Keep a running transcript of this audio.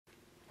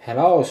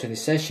Hello, so in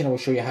this session I will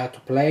show you how to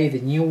play the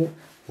new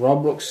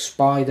Roblox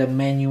Spider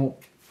menu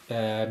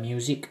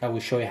music. I will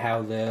show you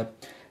how the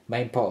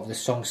main part of the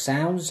song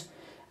sounds,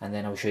 and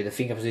then I will show you the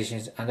finger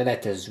positions and the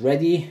letters.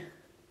 Ready?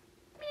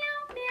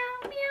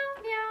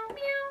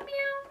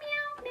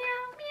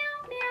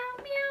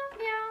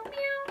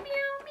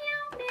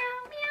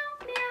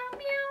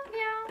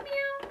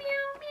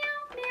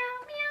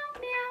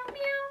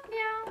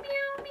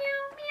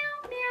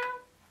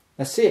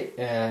 That's it,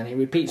 and it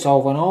repeats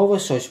over and over,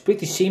 so it's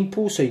pretty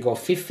simple. So you go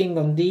fifth finger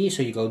on D,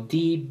 so you go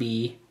D,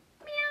 B,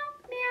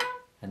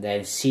 and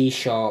then C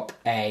sharp,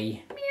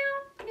 A,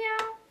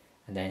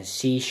 and then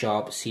C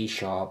sharp,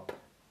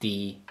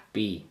 D,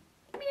 B.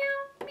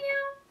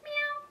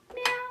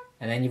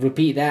 And then you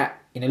repeat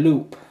that in a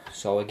loop.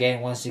 So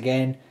again, once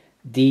again,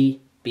 D,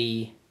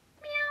 B,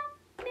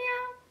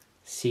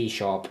 C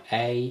sharp,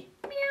 A,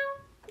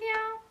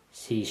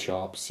 C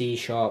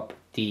sharp,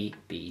 D,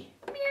 B.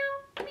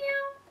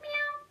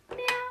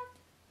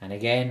 And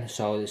again,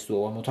 so let's do it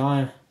one more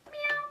time.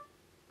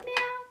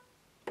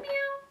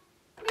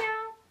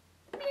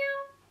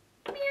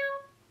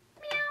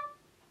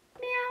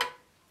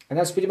 And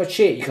that's pretty much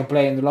it. You can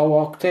play in the low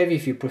octave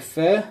if you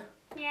prefer.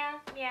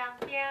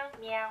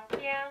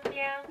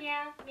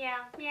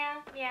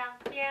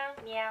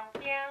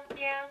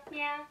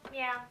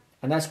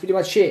 And that's pretty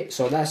much it.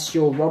 So that's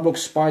your Roblox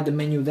Spider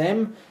menu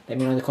them. Let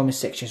me know in the comment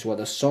sections what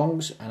the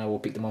songs, and I will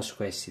pick the most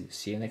requested.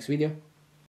 See you next video.